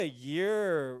a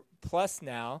year plus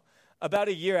now, about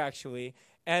a year actually,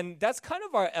 and that's kind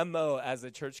of our MO as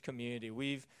a church community.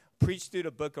 We've preached through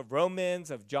the book of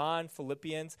Romans, of John,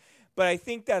 Philippians, but I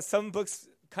think that some books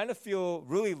kind of feel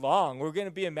really long. We're going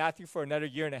to be in Matthew for another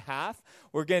year and a half.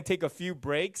 We're going to take a few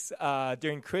breaks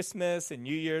during Christmas and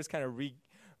New Year's, kind of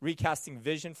recasting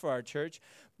vision for our church.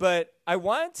 But I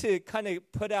wanted to kind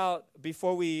of put out,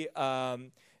 before we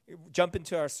jump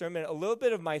into our sermon, a little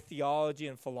bit of my theology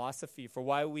and philosophy for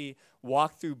why we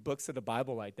walk through books of the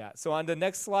Bible like that. So on the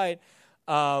next slide,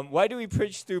 why do we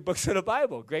preach through books of the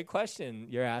Bible? Great question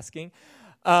you're asking.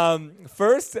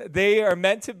 First, they are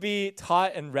meant to be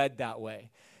taught and read that way.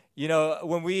 You know,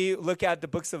 when we look at the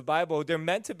books of the Bible, they're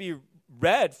meant to be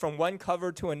read from one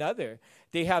cover to another.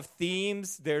 They have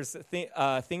themes. There's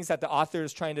things that the author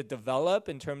is trying to develop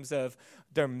in terms of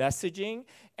their messaging,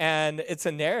 and it's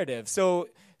a narrative. So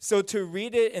to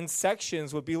read it in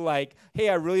sections would be like, hey,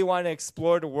 I really want to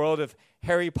explore the world of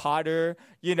Harry Potter,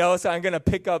 you know, so I'm going to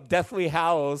pick up Deathly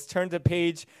Hallows, turn to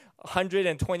page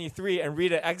 123 and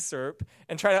read an excerpt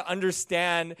and try to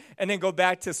understand, and then go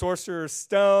back to Sorcerer's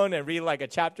Stone and read like a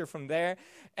chapter from there.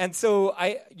 And so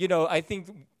I think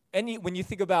when you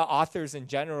think about authors in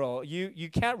general, you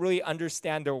can't really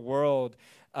understand their world,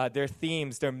 their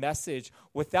themes, their message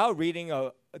without reading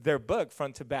their book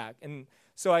front to back. And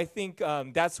so I think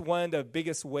that's one of the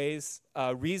biggest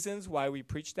reasons why we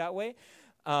preach that way.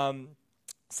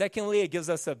 Secondly, it gives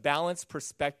us a balanced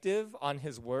perspective on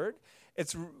his word.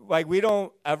 It's like I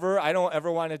don't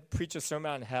ever want to preach a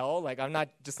sermon on hell. Like I'm not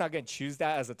going to choose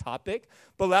that as a topic.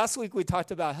 But last week we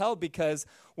talked about hell because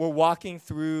we're walking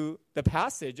through the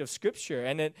passage of Scripture,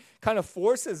 and it kind of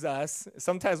forces us,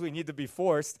 sometimes we need to be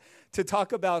forced, to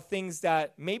talk about things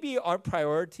that maybe aren't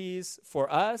priorities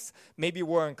for us. Maybe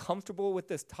we're uncomfortable with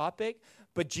this topic,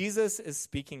 but Jesus is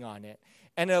speaking on it.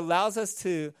 And it allows us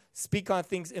to speak on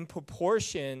things in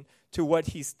proportion to what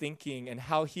he's thinking and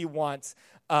how he wants,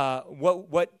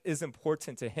 what is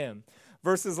important to him.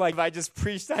 Versus like if I just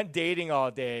preached on dating all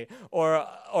day or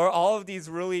all of these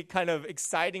really kind of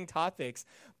exciting topics.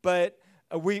 But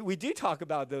we do talk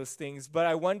about those things, but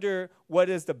I wonder what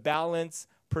is the balanced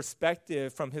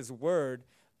perspective from his word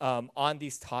on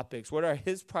these topics? What are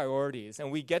his priorities? And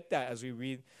we get that as we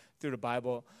read through the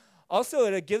Bible. Also,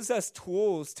 it gives us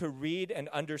tools to read and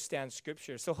understand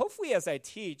Scripture. So hopefully as I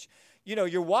teach,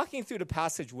 you're walking through the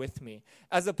passage with me,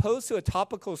 as opposed to a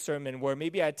topical sermon where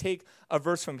maybe I take a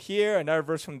verse from here, another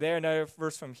verse from there, another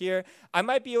verse from here. I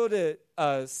might be able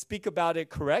to speak about it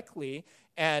correctly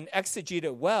and exegete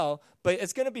it well, but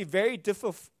it's going to be very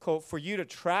difficult for you to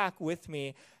track with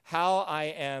me how I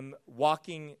am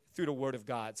walking through the Word of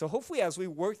God. So hopefully as we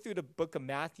work through the book of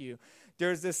Matthew,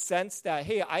 there's this sense that,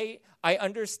 hey, I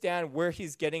understand where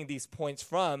he's getting these points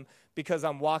from because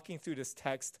I'm walking through this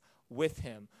text with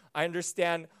him. I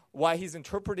understand why he's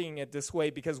interpreting it this way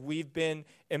because we've been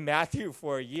in Matthew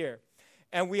for a year.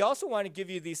 And we also want to give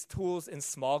you these tools in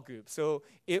small groups. So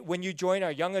when you join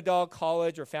our young adult,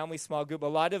 college, or family small group, a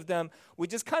lot of them, we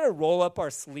just kind of roll up our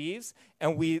sleeves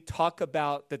and we talk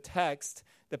about the text,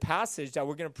 the passage that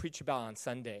we're going to preach about on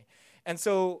Sunday. And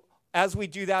so as we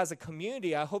do that as a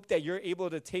community, I hope that you're able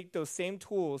to take those same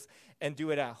tools and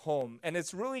do it at home. And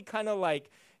it's really kind of like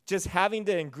just having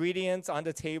the ingredients on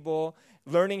the table,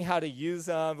 learning how to use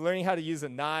them, learning how to use a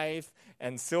knife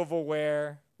and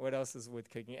silverware. What else is with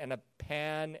cooking? And a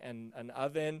pan and an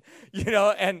oven,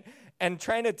 and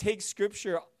trying to take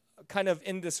Scripture kind of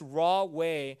in this raw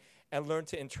way and learn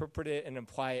to interpret it and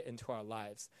apply it into our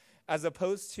lives, as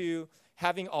opposed to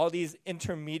having all these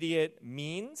intermediate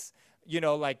means,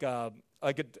 like a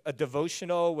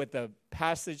devotional with a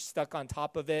passage stuck on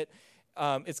top of it.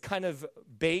 It's kind of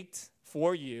baked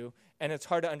for you, and it's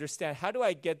hard to understand. How do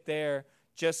I get there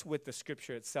just with the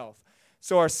Scripture itself?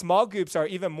 So our small groups are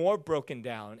even more broken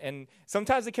down, and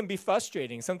sometimes it can be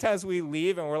frustrating. Sometimes we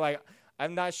leave and we're like,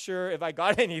 I'm not sure if I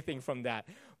got anything from that.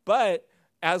 But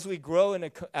as we grow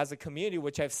as a community,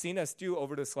 which I've seen us do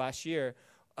over this last year,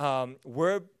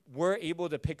 we're able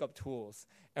to pick up tools,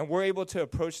 and we're able to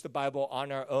approach the Bible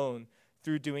on our own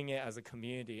through doing it as a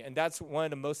community. And that's one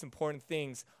of the most important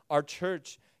things our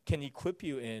church can equip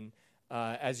you in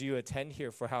as you attend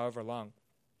here for however long.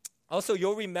 Also,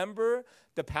 you'll remember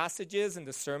the passages and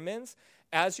the sermons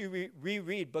as you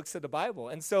reread books of the Bible.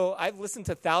 And so I've listened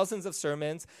to thousands of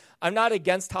sermons. I'm not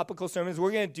against topical sermons.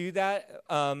 We're going to do that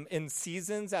in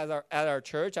seasons at our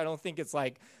church. I don't think it's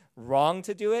wrong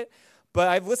to do it. But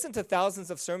I've listened to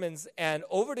thousands of sermons, and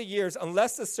over the years,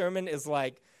 unless the sermon is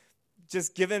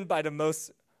just given by the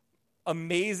most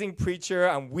amazing preacher,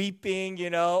 I'm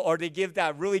weeping, or they give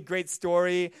that really great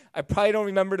story. I probably don't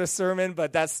remember the sermon,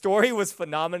 but that story was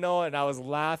phenomenal, and I was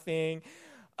laughing.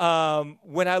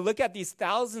 When I look at these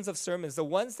thousands of sermons,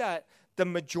 the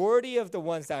majority of the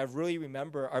ones that I really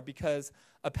remember are because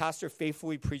a pastor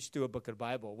faithfully preached through a book of the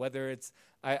Bible. Whether it's,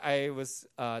 I was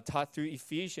taught through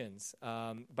Ephesians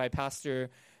by Pastor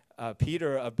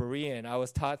Peter of Berean. I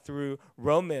was taught through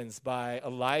Romans by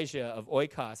Elijah of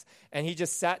Oikos. And they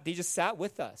just sat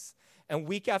with us. And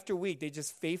week after week, they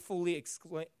just faithfully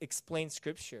explained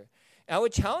Scripture. And I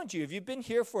would challenge you, if you've been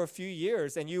here for a few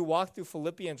years and you walk through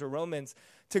Philippians or Romans,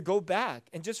 to go back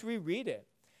and just reread it.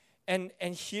 And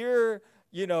hear,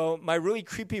 my really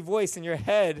creepy voice in your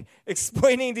head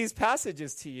explaining these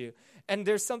passages to you. And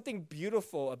there's something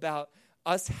beautiful about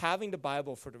us having the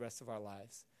Bible for the rest of our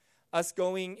lives. Us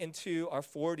going into our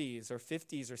 40s or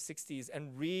 50s or 60s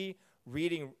and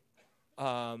rereading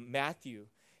Matthew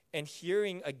and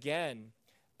hearing again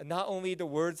not only the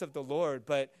words of the Lord,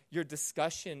 but your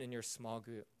discussion in your small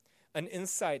group, an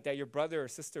insight that your brother or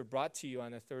sister brought to you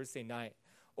on a Thursday night,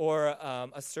 or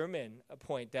a sermon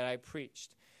point that I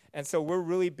preached. And so we're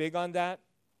really big on that.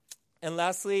 And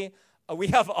lastly, we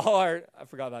have I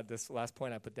forgot about this last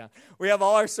point I put down. We have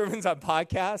all our sermons on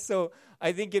podcasts. So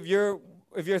I think if you're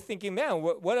thinking, man,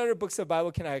 what other books of the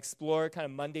Bible can I explore kind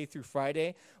of Monday through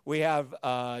Friday? We have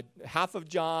half of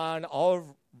John, all of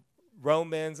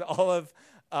Romans, all of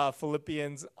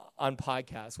Philippians on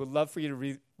podcasts. Would love for you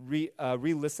to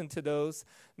re-listen to those,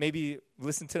 maybe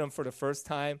listen to them for the first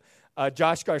time.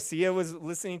 Josh Garcia was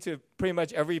listening to pretty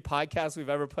much every podcast we've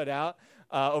ever put out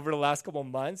over the last couple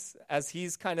months as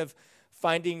he's kind of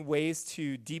finding ways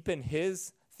to deepen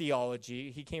his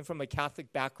theology. He came from a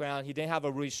Catholic background. He didn't have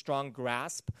a really strong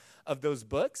grasp of those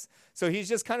books. So he's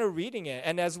just kind of reading it.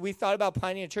 And as we thought about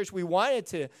planning a church, we wanted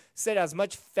to set as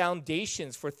much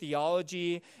foundations for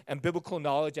theology and biblical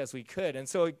knowledge as we could. And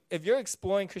so if you're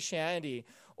exploring Christianity,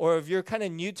 or if you're kind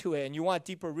of new to it and you want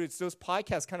deeper roots, those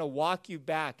podcasts kind of walk you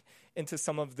back into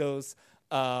some of those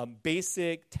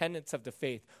basic tenets of the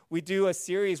faith. We do a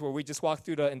series where we just walk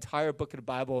through the entire book of the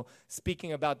Bible,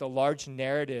 speaking about the large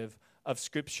narrative of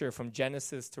Scripture from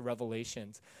Genesis to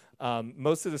Revelations.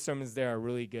 Most of the sermons there are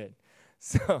really good.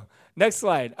 So, next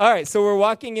slide. All right, so we're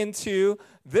walking into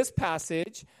this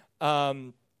passage,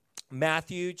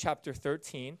 Matthew chapter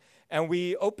 13, and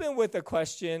we open with a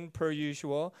question per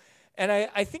usual. And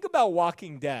I think about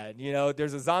Walking Dead.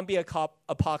 There's a zombie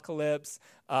apocalypse,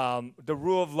 the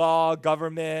rule of law,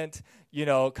 government,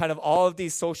 kind of all of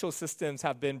these social systems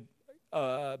have been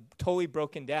totally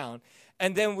broken down.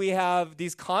 And then we have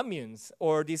these communes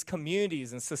or these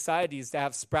communities and societies that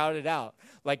have sprouted out,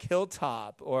 like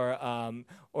Hilltop or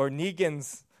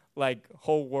Negan's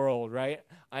whole world, right?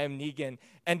 I am Negan.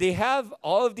 And they have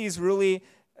all of these really,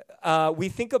 we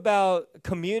think about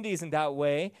communities in that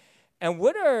way. And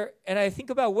I think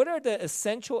about what are the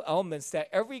essential elements that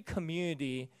every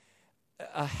community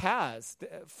has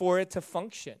for it to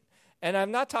function. And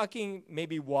I'm not talking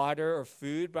maybe water or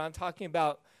food, but I'm talking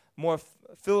about more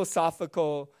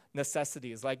philosophical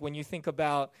necessities. Like when you think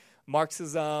about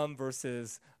Marxism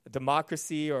versus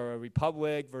democracy or a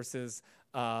republic versus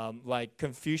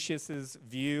Confucius's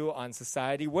view on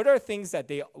society, what are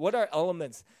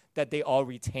elements that they all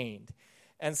retained?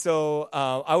 And so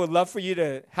I would love for you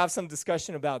to have some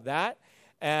discussion about that.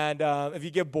 And if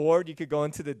you get bored, you could go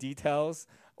into the details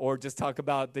or just talk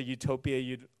about the utopia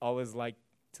you'd always like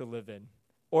to live in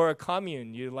or a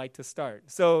commune you'd like to start.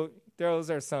 So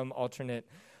those are some alternate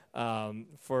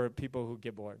for people who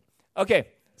get bored. Okay,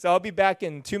 so I'll be back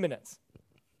in 2 minutes.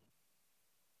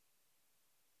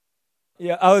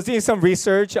 Yeah, I was doing some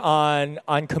research on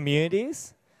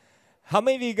communities. How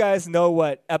many of you guys know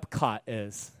what Epcot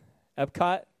is?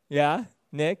 Epcot? Yeah?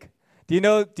 Nick? Do you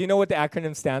know what the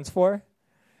acronym stands for?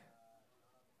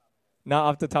 Not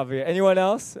off the top of your head. Anyone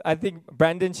else? I think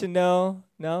Brandon should know.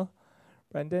 No?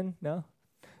 Brandon? No?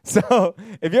 So,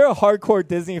 if you're a hardcore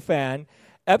Disney fan,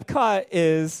 Epcot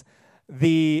is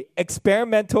the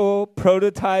experimental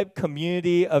prototype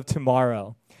community of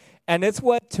tomorrow. And it's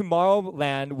what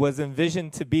Tomorrowland was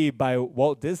envisioned to be by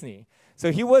Walt Disney.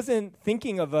 So he wasn't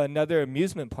thinking of another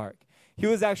amusement park. He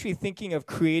was actually thinking of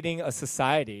creating a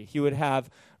society. He would have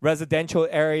residential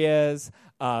areas,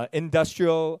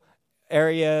 industrial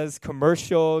areas,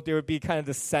 commercial. There would be kind of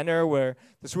the center where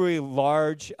this really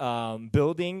large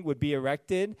building would be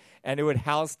erected, and it would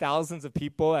house thousands of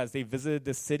people as they visited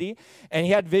the city. And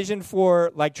he had vision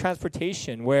for like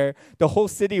transportation, where the whole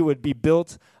city would be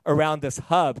built around this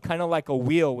hub, kind of like a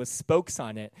wheel with spokes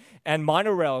on it. And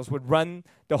monorails would run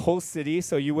the whole city,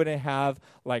 so you wouldn't have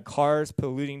like cars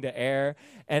polluting the air.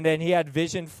 And then he had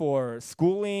vision for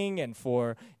schooling and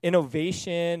for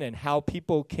innovation and how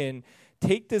people can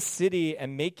take this city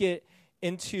and make it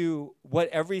into what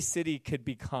every city could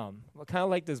become, kind of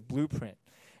like this blueprint.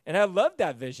 And I love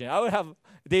that vision.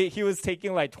 He was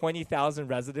taking like 20,000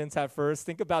 residents at first.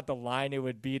 Think about the line it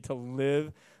would be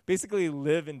to basically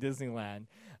live in Disneyland.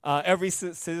 Every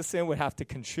citizen would have to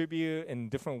contribute in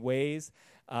different ways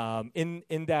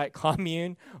in that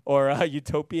commune or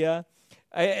utopia.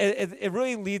 It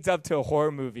really leads up to a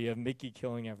horror movie of Mickey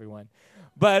killing everyone.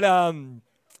 But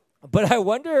I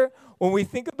wonder, when we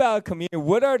think about a community,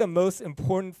 what are the most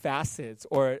important facets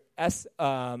or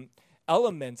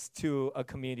elements to a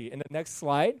community? In the next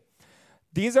slide,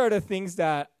 these are the things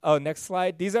that, next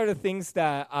slide. These are the things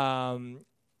that,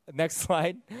 next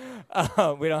slide.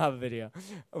 We don't have a video.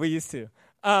 We used to.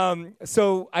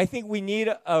 So I think we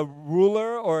need a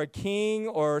ruler or a king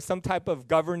or some type of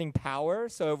governing power.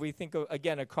 So if we think of,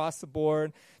 again, across the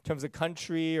board in terms of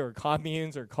country or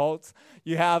communes or cults,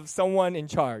 you have someone in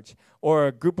charge or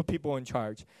a group of people in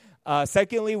charge.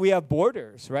 Secondly, we have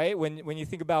borders, right? When you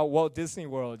think about Walt Disney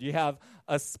World, you have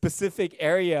a specific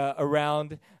area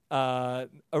around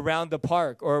the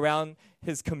park or around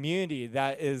his community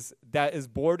that is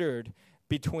bordered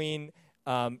between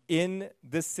in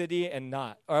this city and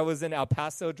not. Or I was in El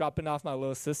Paso dropping off my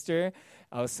little sister.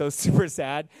 I was so super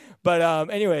sad.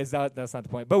 But anyways, that's not the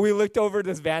point. But we looked over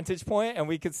this vantage point, and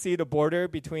we could see the border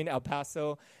between El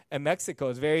Paso and Mexico.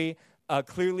 It's very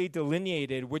clearly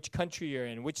delineated which country you're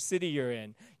in, which city you're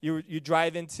in. You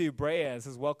drive into Brea, it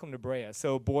says welcome to Brea.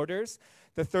 So borders.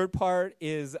 The third part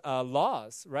is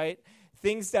laws, right?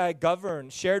 Things that govern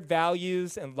shared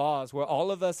values and laws where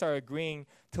all of us are agreeing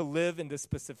to live in this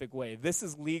specific way. This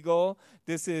is legal.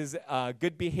 This is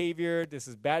good behavior. This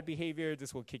is bad behavior.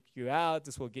 This will kick you out.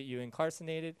 This will get you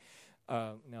incarcerated.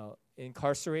 And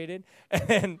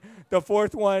the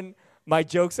fourth one, my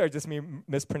jokes are just me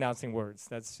mispronouncing words.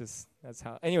 That's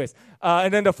how. Anyways,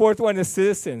 and then the fourth one is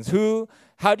citizens.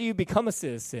 How do you become a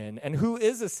citizen? And who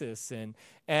is a citizen?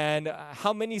 And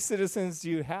how many citizens do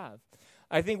you have?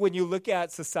 I think when you look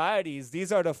at societies,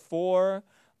 these are the four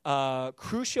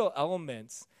crucial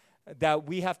elements that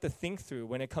we have to think through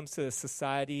when it comes to a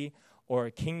society or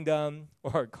a kingdom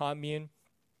or a commune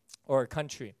or a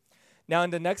country. Now, in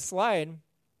the next slide,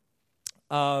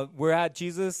 we're at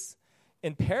Jesus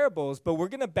in parables, but we're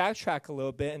going to backtrack a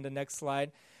little bit in the next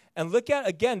slide and look at,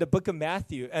 again, the book of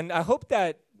Matthew. And I hope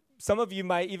that some of you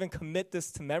might even commit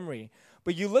this to memory.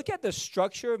 But you look at the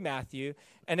structure of Matthew,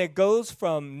 and it goes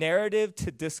from narrative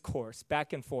to discourse,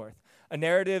 back and forth. A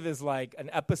narrative is like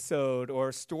an episode or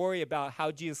a story about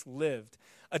how Jesus lived.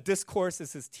 A discourse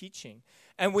is his teaching.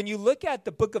 And when you look at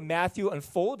the book of Matthew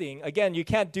unfolding, again, you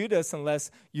can't do this unless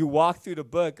you walk through the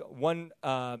book one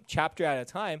chapter at a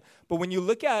time. But when you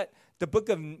look at the book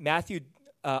of Matthew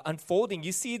unfolding,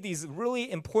 you see these really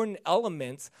important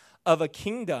elements of a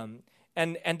kingdom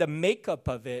and the makeup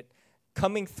of it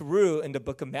coming through in the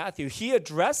book of Matthew. He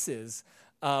addresses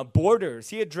borders.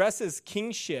 He addresses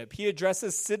kingship. He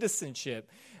addresses citizenship.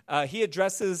 He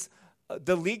addresses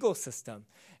the legal system.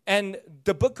 And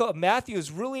the book of Matthew is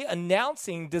really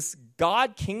announcing this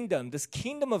God kingdom, this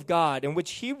kingdom of God in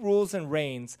which he rules and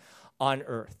reigns on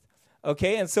earth.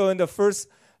 Okay, and so in the first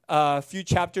few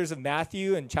chapters of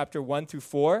Matthew, in chapter 1 through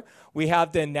 4, we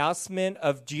have the announcement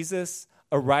of Jesus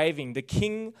arriving, the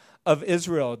King of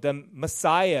Israel, the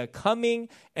Messiah coming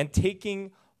and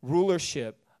taking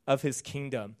rulership of his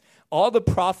kingdom. All the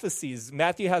prophecies,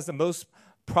 Matthew has the most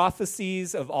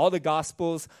prophecies of all the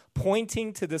Gospels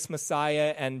pointing to this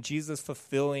Messiah and Jesus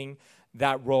fulfilling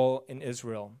that role in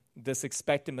Israel, this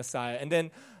expected Messiah. And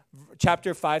then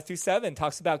chapter 5 through 7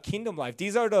 talks about kingdom life.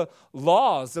 These are the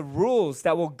laws, the rules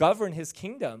that will govern his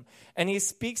kingdom. And he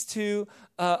speaks to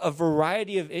a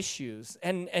variety of issues.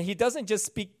 And he doesn't just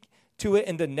speak to it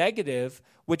in the negative,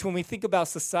 which when we think about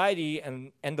society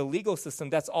and the legal system,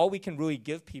 that's all we can really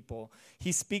give people.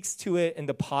 He speaks to it in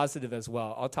the positive as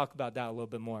well. I'll talk about that a little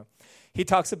bit more. He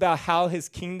talks about how his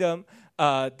kingdom,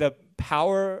 the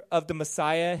power of the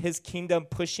Messiah, his kingdom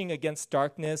pushing against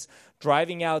darkness,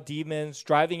 driving out demons,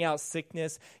 driving out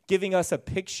sickness, giving us a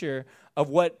picture of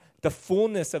what the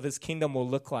fullness of his kingdom will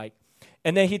look like.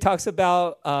 And then he talks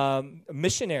about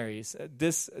missionaries,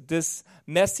 this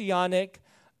messianic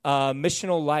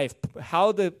missional life,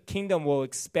 how the kingdom will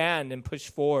expand and push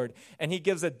forward. And he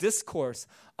gives a discourse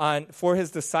for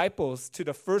his disciples to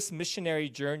the first missionary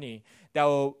journey that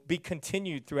will be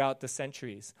continued throughout the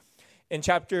centuries. In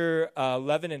chapter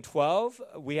 11 and 12,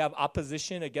 we have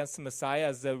opposition against the Messiah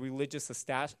as the religious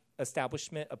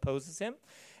establishment opposes him.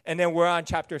 And then we're on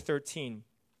chapter 13,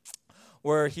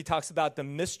 where he talks about the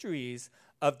mysteries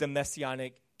of the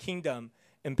messianic kingdom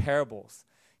in parables.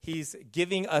 He's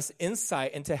giving us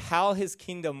insight into what his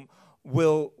kingdom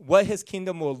will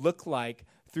look like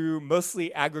through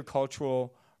mostly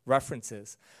agricultural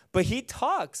references. But he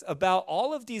talks about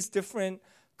all of these different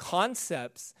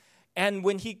concepts, and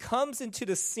when he comes into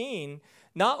the scene,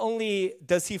 not only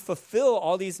does he fulfill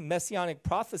all these messianic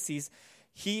prophecies,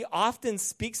 he often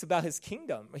speaks about his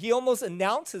kingdom. He almost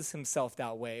announces himself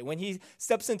that way. When he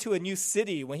steps into a new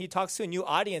city, when he talks to a new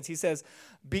audience, he says,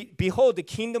 behold, the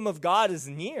kingdom of God is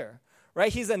near,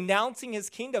 right? He's announcing his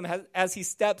kingdom as he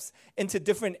steps into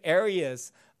different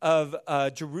areas of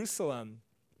Jerusalem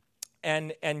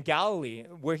and Galilee,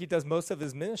 where he does most of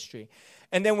his ministry.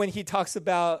 And then when he talks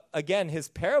about, again, his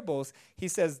parables, he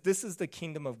says, this is the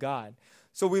kingdom of God.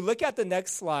 So we look at the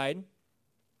next slide,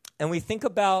 and we think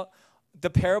about the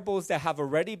parables that have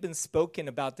already been spoken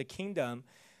about the kingdom.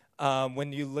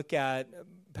 When you look at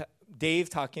Dave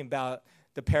talking about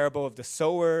the parable of the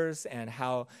sowers and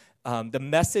how the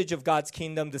message of God's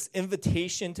kingdom, this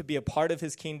invitation to be a part of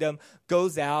his kingdom,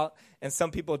 goes out, and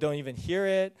some people don't even hear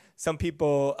it. Some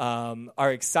people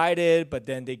are excited, but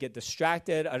then they get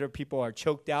distracted. Other people are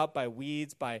choked out by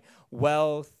weeds, by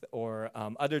wealth, or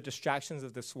other distractions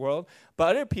of this world.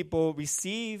 But other people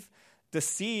receive the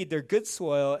seed, they're good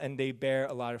soil, and they bear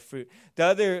a lot of fruit. The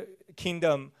other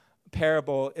kingdom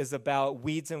parable is about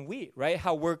weeds and wheat, right?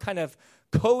 How we're kind of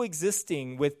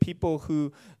coexisting with people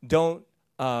who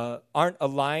aren't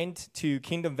aligned to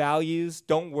kingdom values,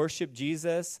 don't worship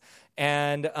Jesus,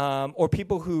 and or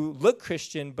people who look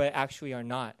Christian but actually are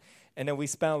not. And then we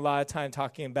spent a lot of time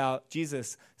talking about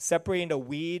Jesus separating the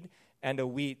weed and the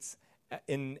wheat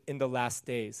in the last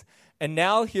days. And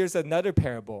now here's another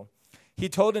parable. He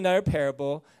told another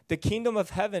parable, the kingdom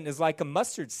of heaven is like a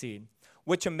mustard seed,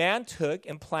 which a man took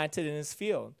and planted in his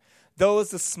field. Though it is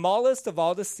the smallest of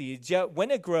all the seeds, yet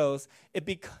when it grows, it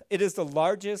is the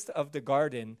largest of the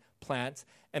garden plants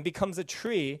and becomes a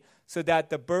tree so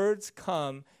that the birds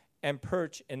come and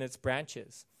perch in its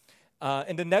branches.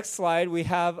 In the next slide, we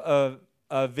have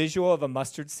a visual of a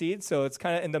mustard seed. So it's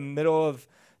kind of in the middle of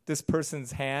this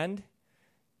person's hand.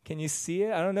 Can you see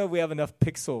it? I don't know if we have enough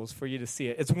pixels for you to see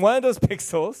it. It's one of those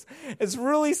pixels. It's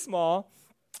really small.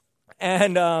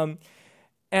 And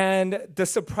the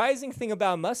surprising thing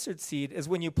about mustard seed is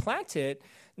when you plant it,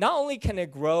 not only can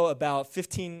it grow about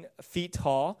 15 feet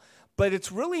tall, but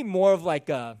it's really more of like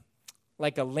a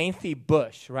lengthy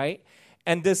bush, right?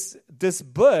 And this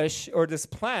bush or this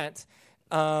plant,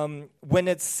 when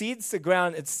it seeds the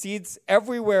ground, it seeds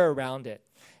everywhere around it.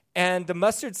 And the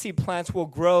mustard seed plants will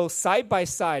grow side by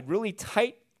side, really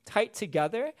tight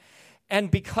together.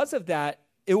 And because of that,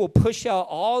 it will push out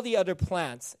all the other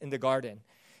plants in the garden.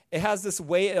 It has this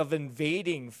way of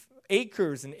invading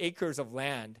acres and acres of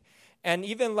land. And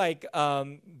even like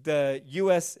the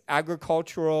U.S.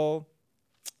 Agricultural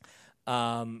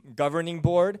Governing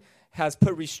Board has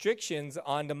put restrictions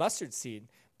on the mustard seed,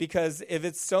 because if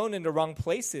it's sown in the wrong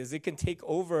places, it can take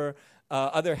over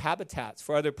other habitats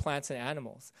for other plants and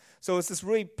animals. So it's this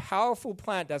really powerful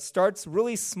plant that starts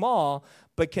really small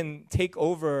but can take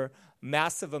over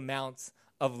massive amounts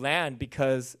of land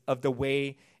because of the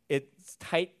way it's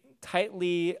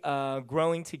tightly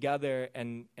growing together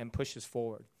and pushes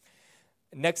forward.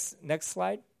 Next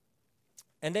slide.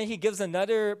 And then he gives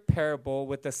another parable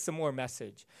with a similar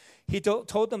message. He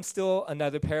told them still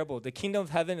another parable. The kingdom of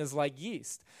heaven is like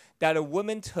yeast that a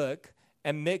woman took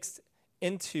and mixed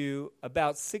into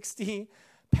about 60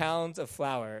 pounds of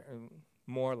flour,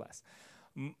 more or less,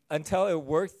 until it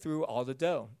worked through all the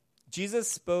dough. Jesus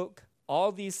spoke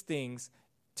all these things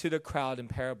to the crowd in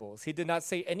parables. He did not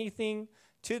say anything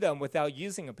to them without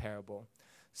using a parable.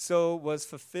 So was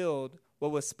fulfilled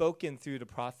what was spoken through the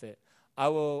prophet. I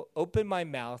will open my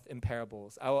mouth in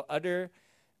parables. I will utter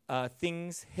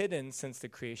things hidden since the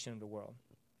creation of the world.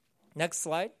 Next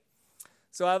slide.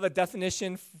 So I have a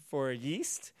definition for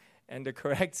yeast and the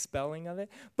correct spelling of it.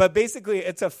 But basically,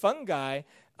 it's a fungi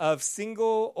of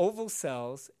single oval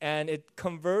cells, and it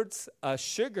converts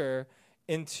sugar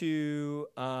into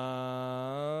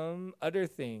other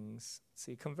things.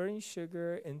 See, converting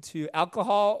sugar into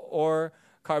alcohol or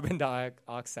carbon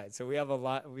dioxide. So we have a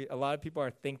lot of people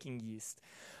are thinking yeast.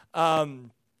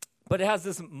 But but it has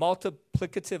this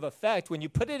multiplicative effect. When you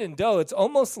put it in dough, it's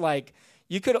almost like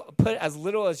you could put as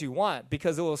little as you want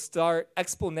because it will start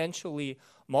exponentially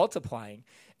multiplying.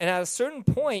 And at a certain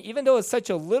point, even though it's such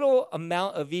a little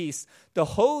amount of yeast, the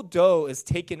whole dough is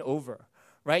taken over,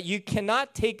 right? You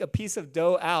cannot take a piece of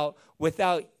dough out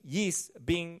without yeast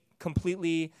being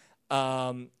completely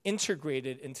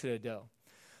integrated into the dough.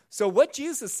 So what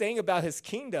Jesus is saying about his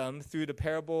kingdom through the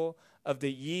parable of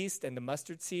the yeast and the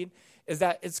mustard seed is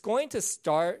that it's going to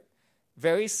start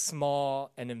very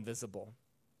small and invisible.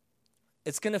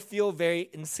 It's going to feel very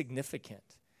insignificant.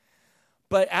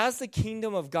 But as the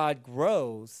kingdom of God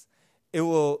grows, it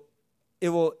will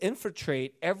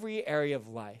infiltrate every area of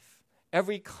life,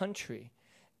 every country,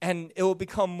 and it will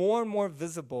become more and more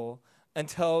visible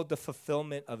until the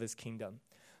fulfillment of his kingdom.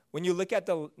 When you look at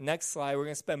the next slide, we're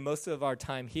going to spend most of our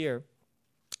time here.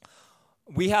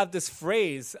 We have this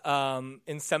phrase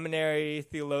in seminary,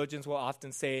 theologians will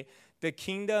often say, the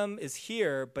kingdom is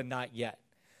here, but not yet.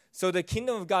 So the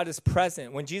kingdom of God is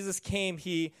present. When Jesus came,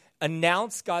 he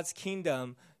announced God's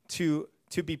kingdom to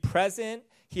be present.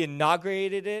 He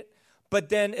inaugurated it. But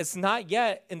then it's not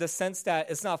yet in the sense that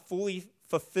it's not fully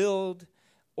fulfilled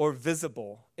or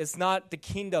visible. It's not the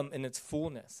kingdom in its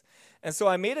fullness. And so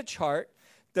I made a chart,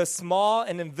 the small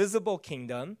and invisible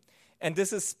kingdom. And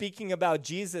this is speaking about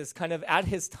Jesus kind of at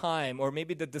his time, or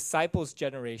maybe the disciples'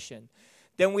 generation.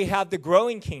 Then we have the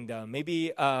growing kingdom,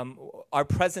 maybe our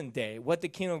present day, what the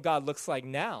kingdom of God looks like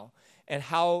now, and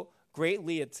how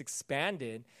greatly it's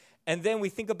expanded. And then we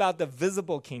think about the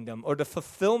visible kingdom, or the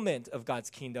fulfillment of God's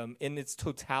kingdom in its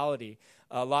totality,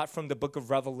 a lot from the book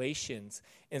of Revelations,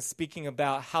 and speaking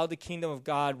about how the kingdom of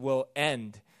God will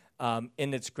end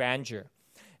in its grandeur.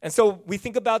 And so we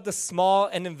think about the small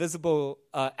and invisible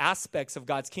aspects of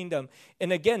God's kingdom.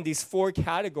 And again, these four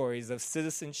categories of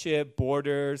citizenship,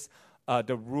 borders,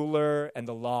 the ruler, and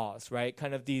the laws, right?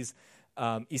 Kind of these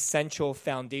essential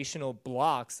foundational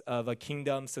blocks of a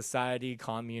kingdom, society,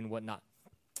 commune, whatnot.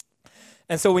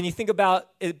 And so when you think about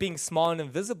it being small and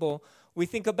invisible, we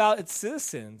think about its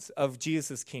citizens of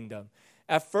Jesus' kingdom.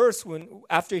 At first,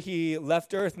 after he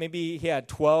left earth, maybe he had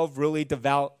 12 really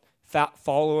devout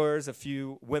followers, a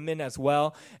few women as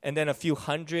well, and then a few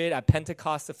hundred, at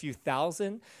Pentecost, a few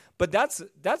thousand. But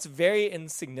that's very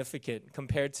insignificant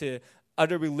compared to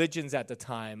other religions at the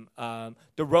time.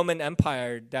 The Roman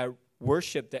Empire that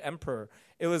worshipped the emperor,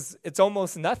 it's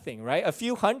almost nothing, right? A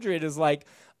few hundred is like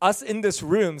us in this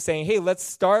room saying, hey, let's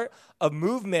start a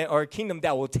movement or a kingdom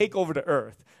that will take over the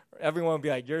earth. Everyone would be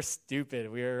like, you're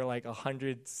stupid. We're like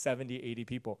 170, 80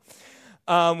 people.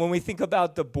 When we think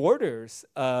about the borders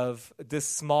of this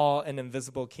small and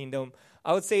invisible kingdom,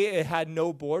 I would say it had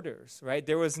no borders, right?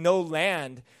 There was no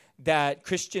land that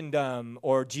Christendom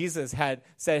or Jesus had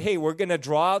said, hey, we're going to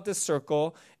draw out this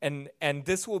circle, and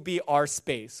this will be our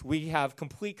space. We have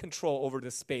complete control over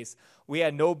this space. We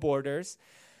had no borders.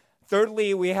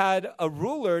 Thirdly, we had a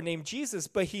ruler named Jesus,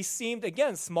 but he seemed,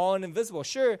 again, small and invisible.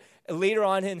 Sure, later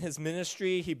on in his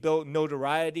ministry, he built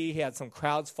notoriety. He had some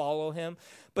crowds follow him.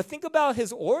 But think about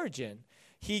his origin.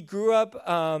 He grew up,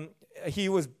 he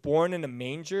was born in a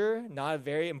manger, not a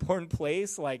very important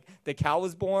place. Like the cow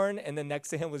was born, and then next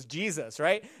to him was Jesus,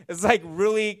 right? It's like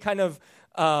really kind of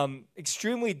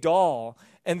extremely dull.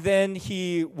 And then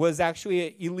he was actually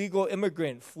an illegal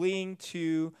immigrant fleeing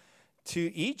to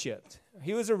Egypt.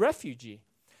 He was a refugee.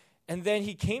 And then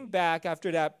he came back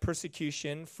after that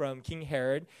persecution from King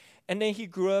Herod, and then he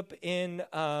grew up in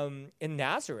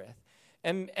Nazareth.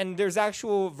 And there's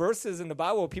actual verses in the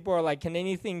Bible. People are like, can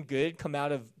anything good come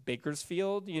out of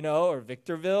Bakersfield, or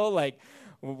Victorville? Like,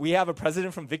 we have a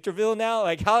president from Victorville now?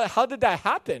 Like, how did that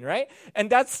happen, right? And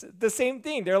that's the same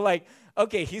thing. They're like,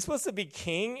 okay, he's supposed to be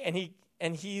king,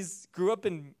 and he's grew up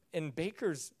in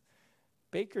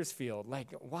Bakersfield. Like,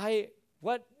 why?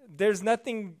 What? There's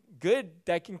nothing good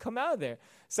that can come out of there.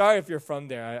 Sorry if you're from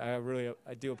there.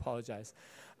 I do apologize.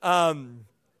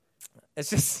 It's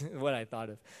just what I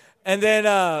thought of. And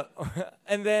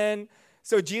then,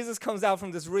 so Jesus comes out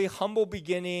from this really humble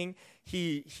beginning.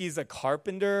 He's a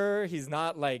carpenter. He's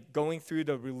not like going through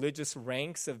the religious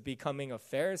ranks of becoming a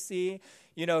Pharisee.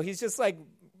 He's just like,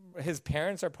 his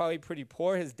parents are probably pretty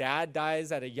poor. His dad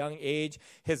dies at a young age.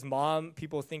 His mom,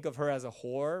 people think of her as a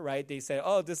whore, right? They say,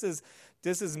 oh, this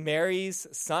is Mary's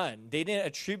son. They didn't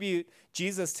attribute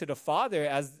Jesus to the Father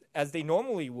as they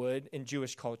normally would in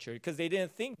Jewish culture, because they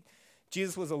didn't think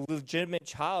Jesus was a legitimate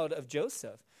child of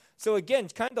Joseph. So again,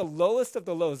 kind of the lowest of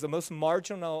the lows, the most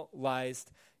marginalized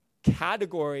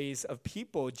categories of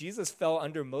people, Jesus fell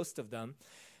under most of them.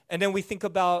 And then we think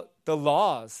about the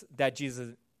laws that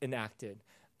Jesus enacted.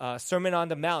 Sermon on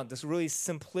the Mount, this really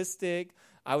simplistic,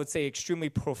 I would say extremely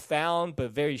profound,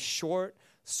 but very short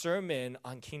sermon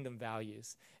on kingdom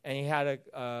values. And he had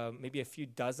maybe a few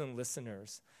dozen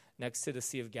listeners next to the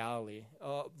Sea of Galilee,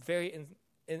 very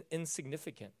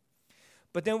insignificant.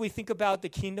 But then we think about the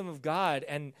kingdom of God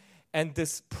and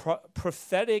this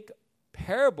prophetic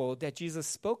parable that Jesus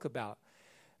spoke about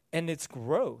and its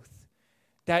growth,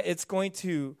 that it's going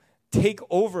to take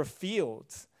over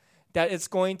fields, that it's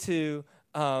going to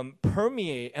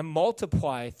permeate and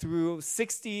multiply through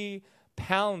 60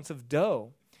 pounds of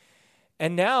dough.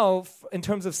 And now, in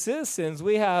terms of citizens,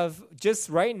 we have just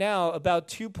right now about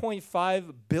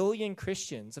 2.5 billion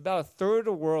Christians. About a third of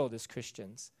the world is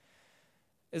Christians.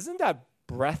 Isn't that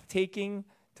breathtaking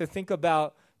to think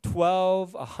about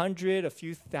 100, a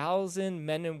few thousand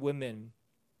men and women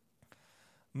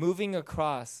moving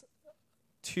across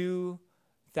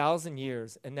 2,000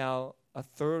 years, and now a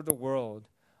third of the world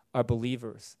are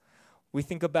believers. We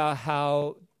think about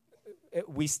how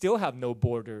we still have no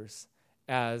borders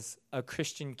as a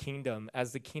Christian kingdom,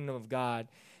 as the kingdom of God.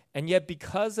 And yet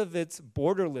because of its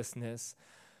borderlessness,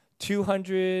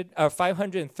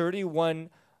 531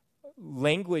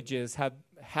 languages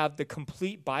have the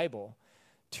complete Bible.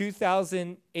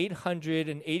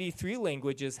 2,883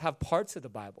 languages have parts of the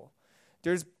Bible.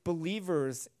 There's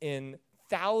believers in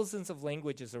thousands of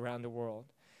languages around the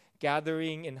world,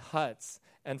 gathering in huts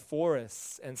and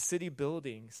forests and city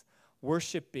buildings,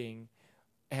 worshiping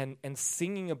and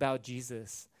singing about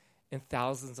Jesus in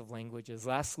thousands of languages.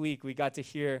 Last week, we got to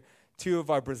hear two of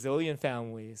our Brazilian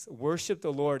families worship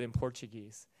the Lord in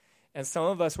Portuguese. And some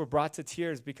of us were brought to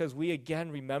tears because we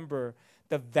again remember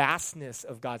the vastness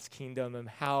of God's kingdom and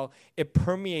how it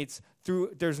permeates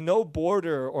through. There's no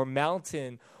border or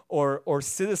mountain or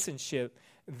citizenship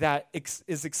that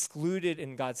is excluded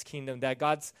in God's kingdom, that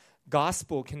God's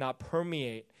gospel cannot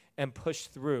permeate and push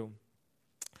through.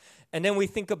 And then we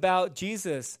think about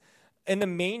Jesus in the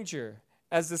manger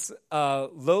as this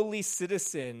lowly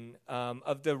citizen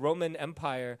of the Roman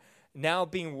Empire, now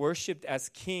being worshipped as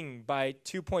king by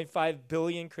 2.5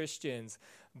 billion Christians,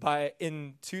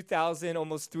 in 2,000,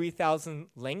 almost 3,000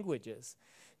 languages,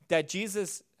 that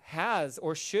Jesus has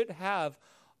or should have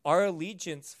our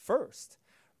allegiance first,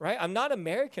 right? I'm not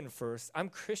American first, I'm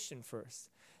Christian first.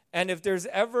 And if there's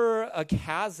ever a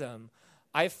chasm,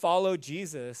 I follow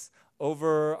Jesus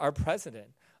over our president.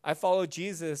 I follow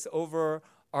Jesus over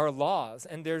our laws.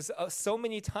 And there's so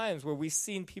many times where we've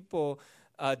seen people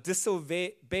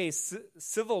disobey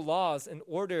civil laws in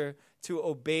order to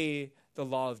obey the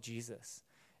law of Jesus.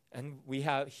 And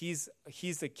he's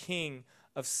the king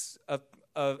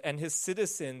and his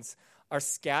citizens are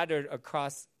scattered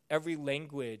across every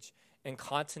language and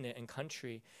continent and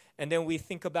country. And then we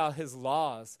think about his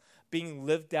laws being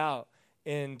lived out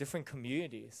in different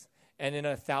communities and in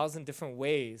 1,000 different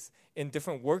ways in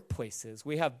different workplaces.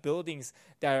 We have buildings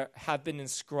that have been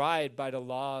inscribed by the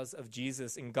laws of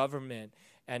Jesus in government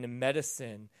and in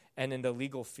medicine and in the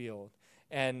legal field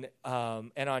and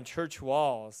on church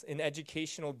walls, in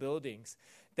educational buildings,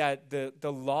 that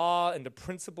the law and the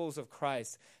principles of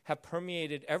Christ have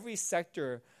permeated every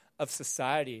sector of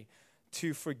society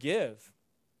to forgive,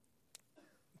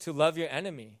 to love your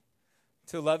enemy,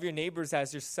 to love your neighbors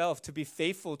as yourself, to be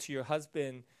faithful to your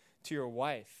husband, to your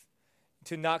wife,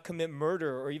 to not commit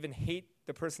murder or even hate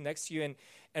the person next to you.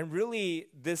 And really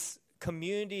this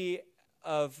community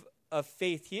of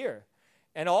faith here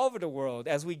and all over the world,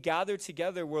 as we gather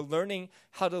together, we're learning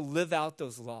how to live out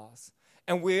those laws.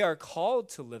 And we are called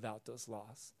to live out those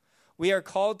laws. We are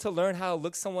called to learn how to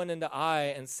look someone in the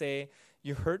eye and say,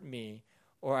 you hurt me,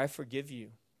 or I forgive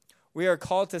you. We are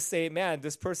called to say, man,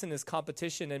 this person is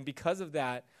competition, and because of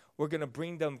that, we're going to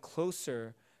bring them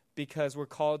closer because we're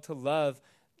called to love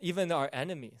even our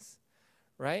enemies,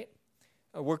 right?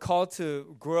 We're called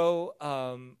to grow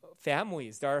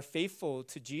families that are faithful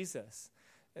to Jesus,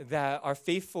 that are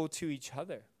faithful to each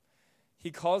other.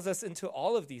 He calls us into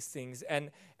all of these things,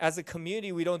 and as a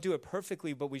community, we don't do it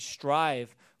perfectly, but we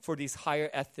strive for these higher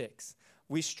ethics.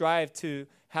 We strive to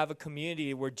have a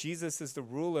community where Jesus is the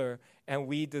ruler and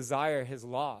we desire his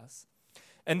laws.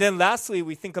 And then lastly,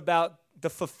 we think about the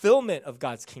fulfillment of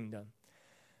God's kingdom.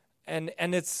 And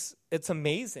it's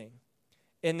amazing.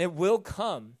 And it will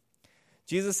come.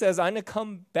 Jesus says, I'm going to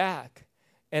come back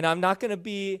and I'm not going to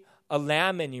be a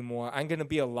lamb anymore. I'm going to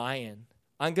be a lion.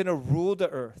 I'm going to rule the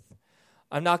earth.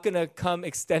 I'm not going to come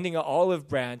extending an olive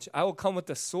branch. I will come with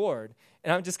a sword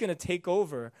and I'm just going to take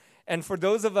over. And for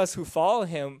those of us who follow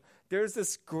him, there's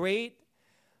this great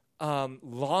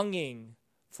longing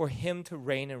for him to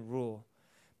reign and rule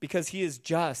because he is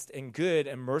just and good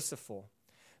and merciful.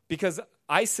 Because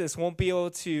ISIS won't be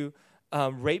able to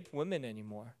rape women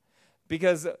anymore.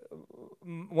 Because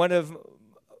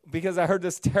because I heard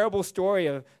this terrible story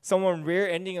of someone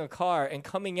rear-ending a car and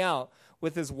coming out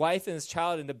with his wife and his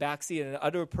child in the backseat, and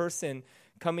another person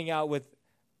coming out with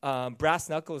brass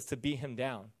knuckles to beat him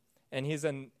down. And he's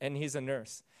a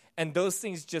nurse. And those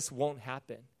things just won't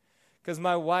happen. Because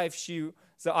my wife, she's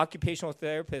an occupational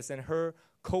therapist, and her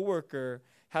coworker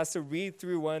has to read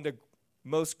through one of the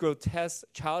most grotesque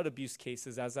child abuse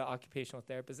cases as an occupational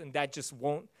therapist, and that just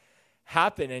won't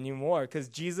happen anymore because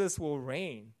Jesus will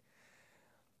reign.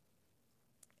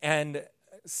 And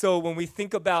so when we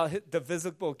think about the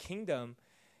visible kingdom,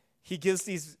 he gives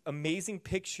these amazing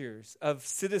pictures of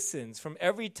citizens from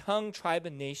every tongue, tribe,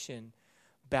 and nation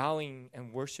bowing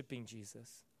and worshiping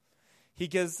Jesus. He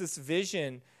gives this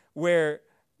vision where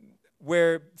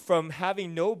from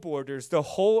having no borders, the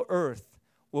whole earth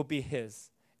will be his,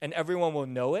 and everyone will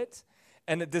know it.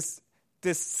 And this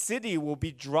city will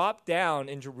be dropped down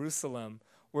in Jerusalem,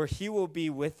 where he will be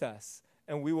with us,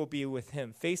 and we will be with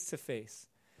him face to face,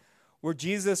 where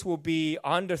Jesus will be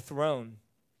on the throne,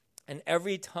 and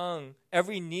every tongue,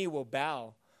 every knee will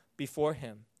bow before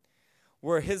him,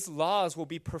 where his laws will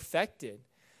be perfected,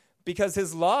 because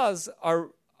his laws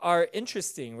are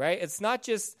interesting, right? It's not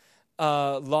just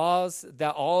laws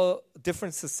that all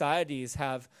different societies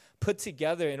have put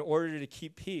together in order to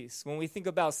keep peace. When we think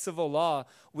about civil law,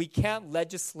 we can't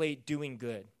legislate doing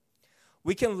good.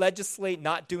 We can legislate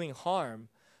not doing harm,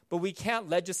 but we can't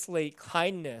legislate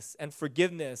kindness and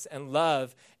forgiveness and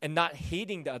love and not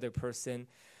hating the other person.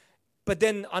 But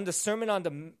then on the Sermon on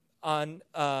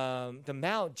the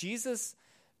Mount, Jesus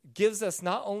gives us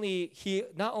he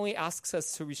not only asks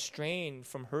us to restrain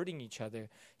from hurting each other,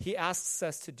 he asks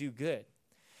us to do good.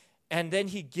 And then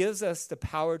he gives us the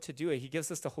power to do it. He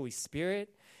gives us the Holy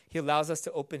Spirit. He allows us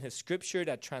to open his scripture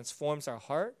that transforms our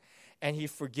heart. And he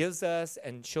forgives us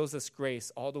and shows us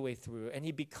grace all the way through. And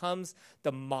he becomes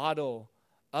the model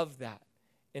of that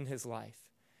in his life.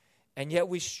 And yet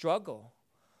we struggle.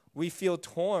 We feel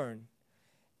torn.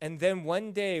 And then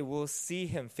one day we'll see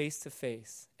him face to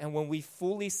face. And when we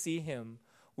fully see him,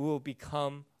 we will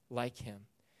become like him.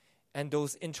 And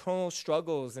those internal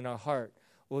struggles in our heart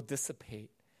will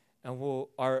dissipate. And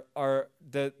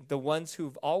the ones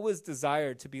who've always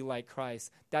desired to be like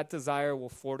Christ, that desire will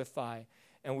fortify,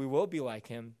 and we will be like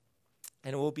him.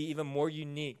 And it will be even more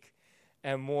unique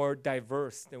and more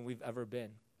diverse than we've ever been.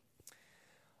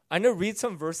 I'm going to read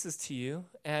some verses to you.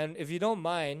 And if you don't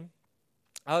mind,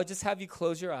 I'll just have you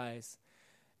close your eyes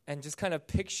and just kind of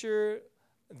picture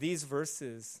these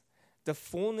verses, the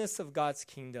fullness of God's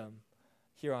kingdom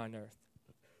here on earth.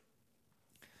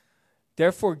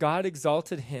 Therefore, God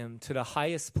exalted him to the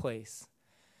highest place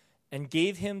and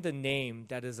gave him the name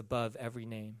that is above every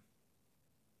name.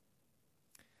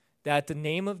 That at the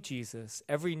name of Jesus,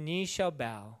 every knee shall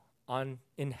bow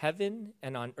in heaven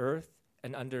and on earth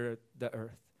and under the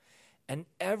earth, and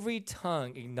every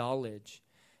tongue acknowledge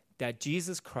that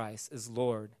Jesus Christ is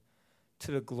Lord,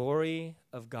 to the glory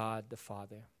of God the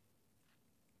Father.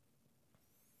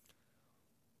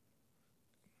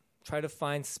 Try to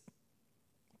find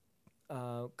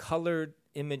colored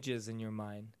images in your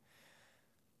mind.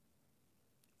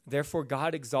 Therefore,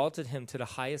 God exalted him to the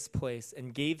highest place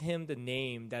and gave him the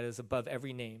name that is above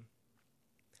every name,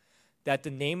 that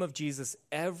the name of Jesus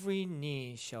every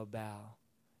knee shall bow,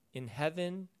 in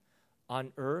heaven,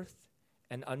 on earth,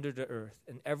 and under the earth,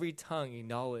 and every tongue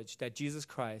acknowledge that Jesus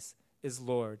Christ is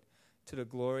Lord, to the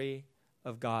glory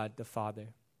of God the Father.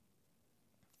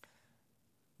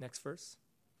 Next verse.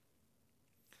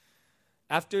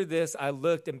 After this I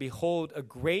looked, and behold, a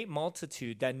great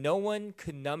multitude that no one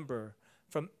could number,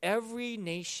 from every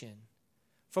nation,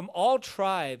 from all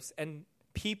tribes and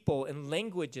people and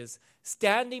languages,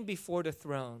 standing before the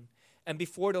throne and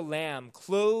before the Lamb,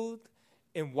 clothed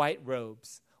in white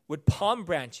robes, with palm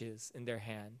branches in their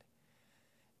hand,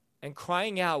 and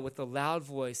crying out with a loud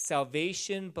voice,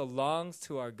 "Salvation belongs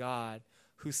to our God,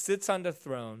 who sits on the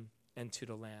throne, and to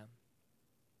the Lamb."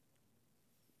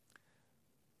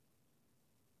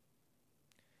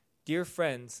 Dear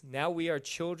friends, now we are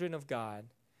children of God,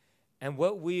 and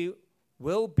what we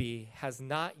will be has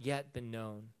not yet been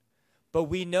known. But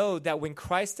we know that when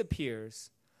Christ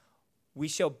appears, we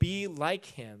shall be like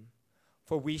him,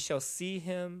 for we shall see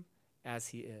him as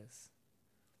he is.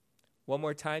 One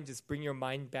more time, just bring your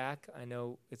mind back. I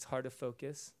know it's hard to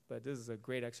focus, but this is a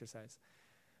great exercise.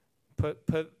 Put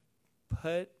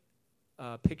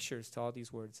pictures to all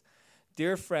these words.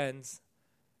 Dear friends,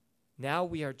 now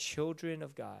we are children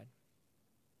of God.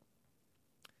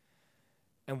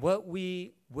 And what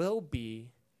we will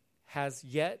be has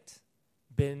yet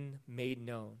been made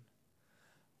known.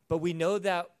 But we know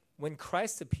that when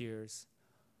Christ appears,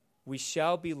 we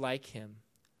shall be like him,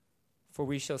 for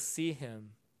we shall see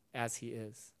him as he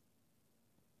is.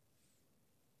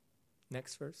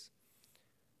 Next verse.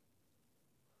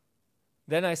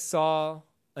 Then I saw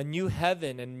a new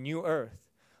heaven and a new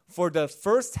earth, for the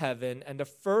first heaven and the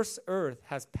first earth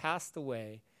has passed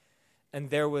away, and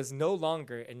there was no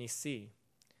longer any sea.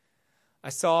 I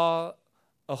saw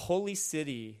a holy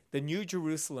city, the new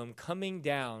Jerusalem, coming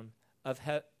down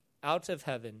out of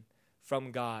heaven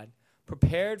from God,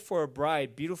 prepared for a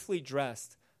bride beautifully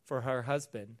dressed for her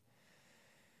husband.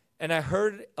 And I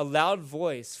heard a loud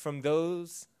voice from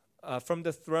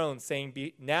the throne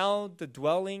saying, now the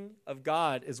dwelling of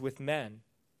God is with men,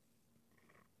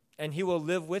 and he will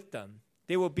live with them.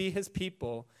 They will be his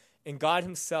people, and God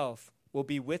himself will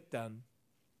be with them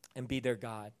and be their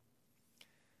God.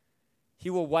 He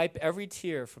will wipe every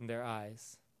tear from their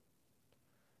eyes.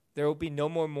 There will be no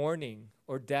more mourning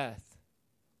or death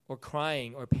or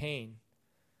crying or pain,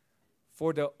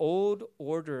 for the old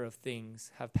order of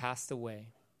things have passed away.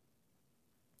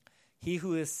 He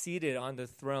who is seated on the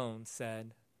throne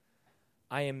said,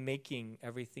 I am making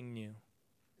everything new.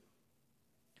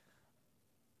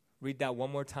 Read that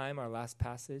one more time, our last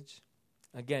passage.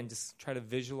 Again, just try to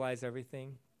visualize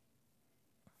everything.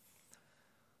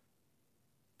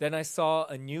 Then I saw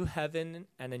a new heaven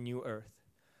and a new earth,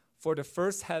 for the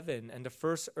first heaven and the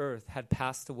first earth had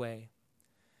passed away,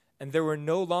 and there were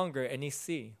no longer any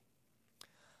sea.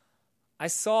 I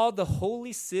saw the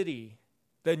holy city,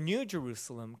 the new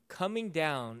Jerusalem, coming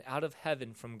down out of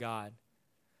heaven from God,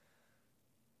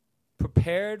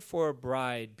 prepared for a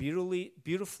bride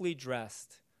beautifully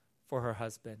dressed for her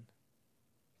husband.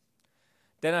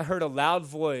 Then I heard a loud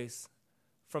voice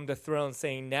from the throne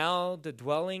saying, now the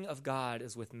dwelling of God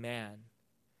is with man,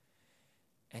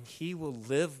 and he will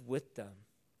live with them.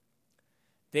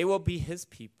 They will be his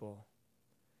people,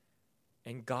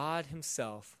 and God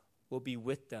himself will be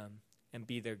with them and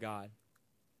be their God.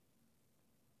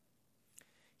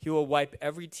 He will wipe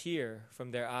every tear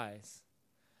from their eyes.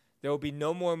 There will be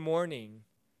no more mourning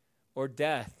or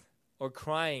death or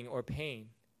crying or pain,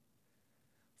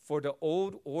 for the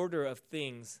old order of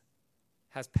things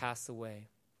has passed away.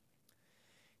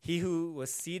 He who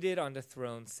was seated on the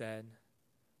throne said,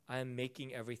 I am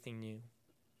making everything new.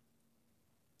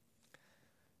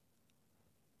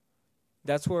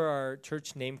 That's where our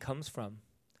church name comes from.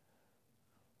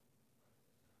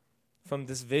 From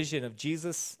this vision of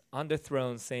Jesus on the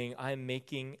throne saying, I am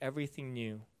making everything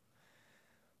new.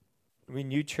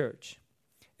 Renewed church.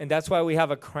 And that's why we have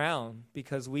a crown,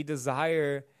 because we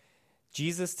desire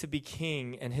Jesus to be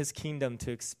king and his kingdom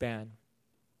to expand.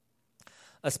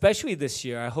 Especially this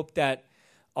year, I hope that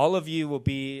all of you will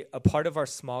be a part of our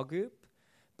small group,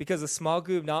 because a small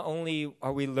group, not only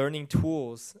are we learning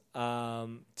tools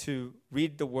to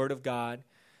read the Word of God,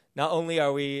 not only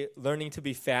are we learning to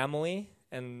be family,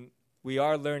 and we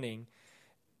are learning,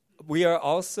 we are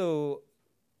also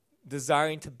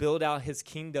desiring to build out his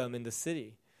kingdom in the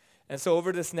city. And so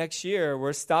over this next year,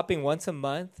 we're stopping once a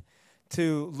month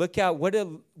to look at what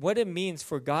it means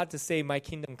for God to say, my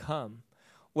kingdom come.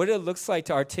 What it looks like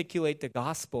to articulate the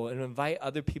gospel and invite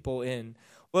other people in.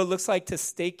 What it looks like to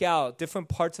stake out different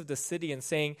parts of the city and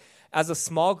saying, as a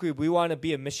small group, we want to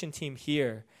be a mission team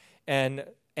here and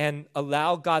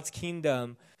allow God's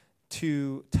kingdom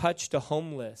to touch the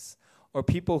homeless or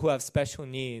people who have special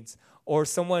needs or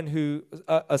someone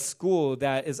a school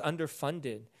that is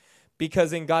underfunded.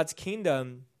 Because in God's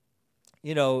kingdom,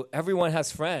 everyone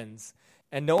has friends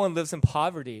and no one lives in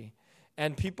poverty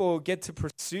and people get to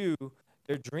pursue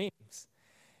their dreams.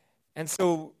 And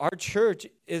so our church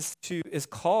is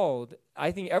called,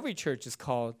 I think every church is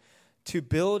called, to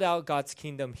build out God's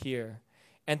kingdom here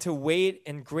and to wait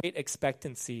in great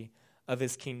expectancy of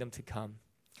his kingdom to come.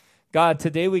 God,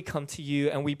 today we come to you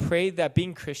and we pray that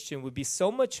being Christian would be so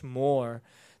much more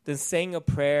than saying a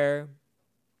prayer,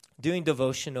 doing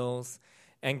devotionals,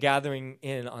 and gathering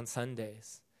in on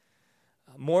Sundays.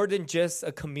 More than just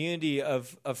a community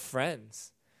of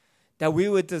friends. That we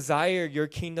would desire your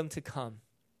kingdom to come.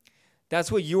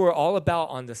 That's what you are all about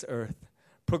on this earth.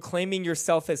 Proclaiming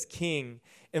yourself as king,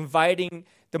 inviting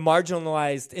the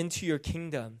marginalized into your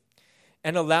kingdom,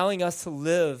 and allowing us to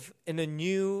live in a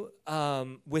new,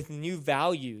 with new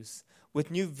values,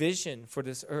 with new vision for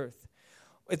this earth.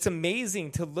 It's amazing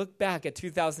to look back at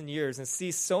 2,000 years and see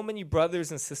so many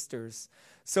brothers and sisters,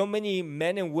 so many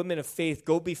men and women of faith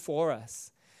go before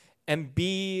us and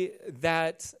be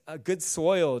that good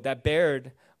soil that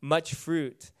bared much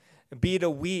fruit, be the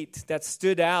wheat that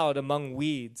stood out among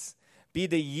weeds, be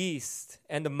the yeast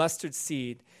and the mustard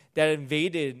seed that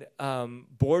invaded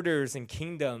borders and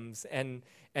kingdoms and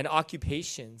and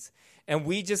occupations. And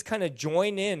we just kind of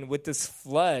join in with this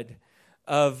flood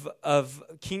of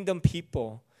kingdom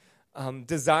people,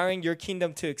 desiring your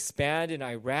kingdom to expand in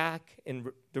Iraq,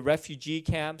 in the refugee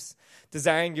camps,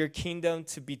 desiring your kingdom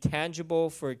to be tangible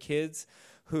for kids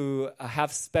who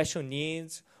have special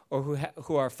needs or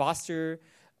who are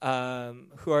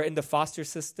who are in the foster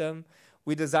system.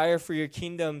 We desire for your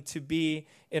kingdom to be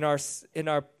in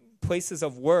our places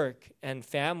of work and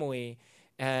family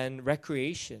and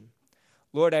recreation.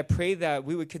 Lord, I pray that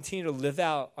we would continue to live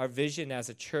out our vision as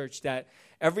a church, that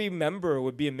every member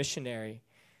would be a missionary,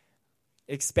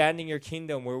 expanding your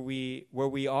kingdom where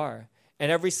we are.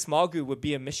 And every small group would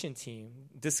be a mission team,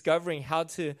 discovering how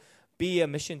to be a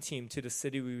mission team to the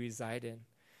city we reside in.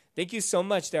 Thank you so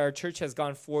much that our church has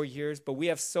gone 4 years, but we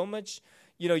have so much,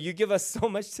 you give us so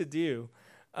much to do.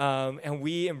 And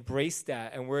we embrace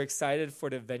that, and we're excited for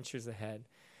the adventures ahead.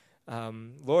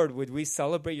 Lord, would we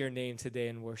celebrate your name today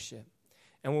in worship?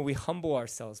 And will we humble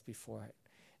ourselves before it?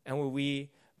 And will we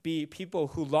be people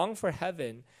who long for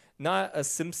heaven, not a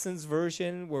Simpsons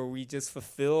version where we just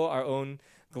fulfill our own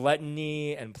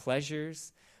gluttony and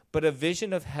pleasures, but a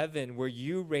vision of heaven where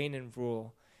you reign and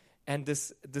rule. And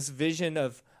this vision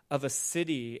of a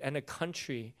city and a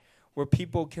country where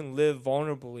people can live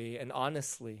vulnerably and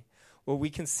honestly, where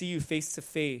we can see you face to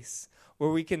face,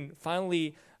 where we can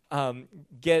finally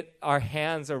get our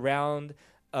hands around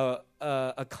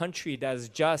a country that is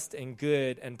just and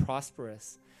good and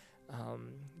prosperous,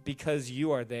 because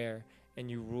you are there and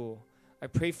you rule. I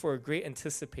pray for a great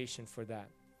anticipation for that.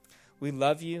 We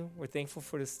love you. We're thankful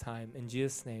for this time. In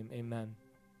Jesus' name, amen.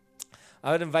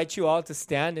 I would invite you all to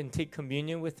stand and take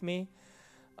communion with me.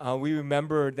 We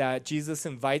remember that Jesus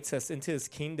invites us into his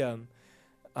kingdom,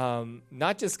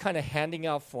 not just kind of handing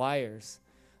out flyers,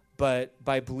 but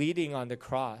by bleeding on the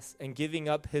cross and giving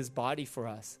up his body for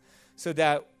us so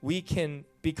that we can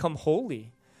become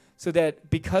holy, so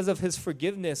that because of his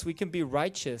forgiveness, we can be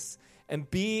righteous and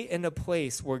be in a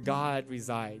place where God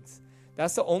resides.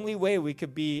 That's the only way we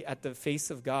could be at the face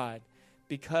of God,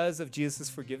 because of Jesus'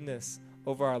 forgiveness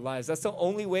over our lives. That's the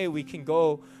only way we can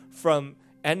go from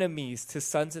enemies to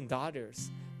sons and daughters,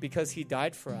 because he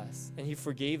died for us and he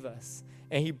forgave us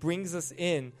and he brings us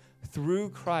in through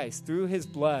Christ, through his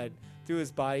blood, through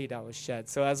his body that was shed.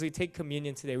 So as we take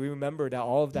communion today, we remember that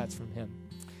all of that's from him.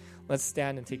 Let's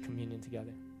stand and take communion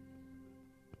together.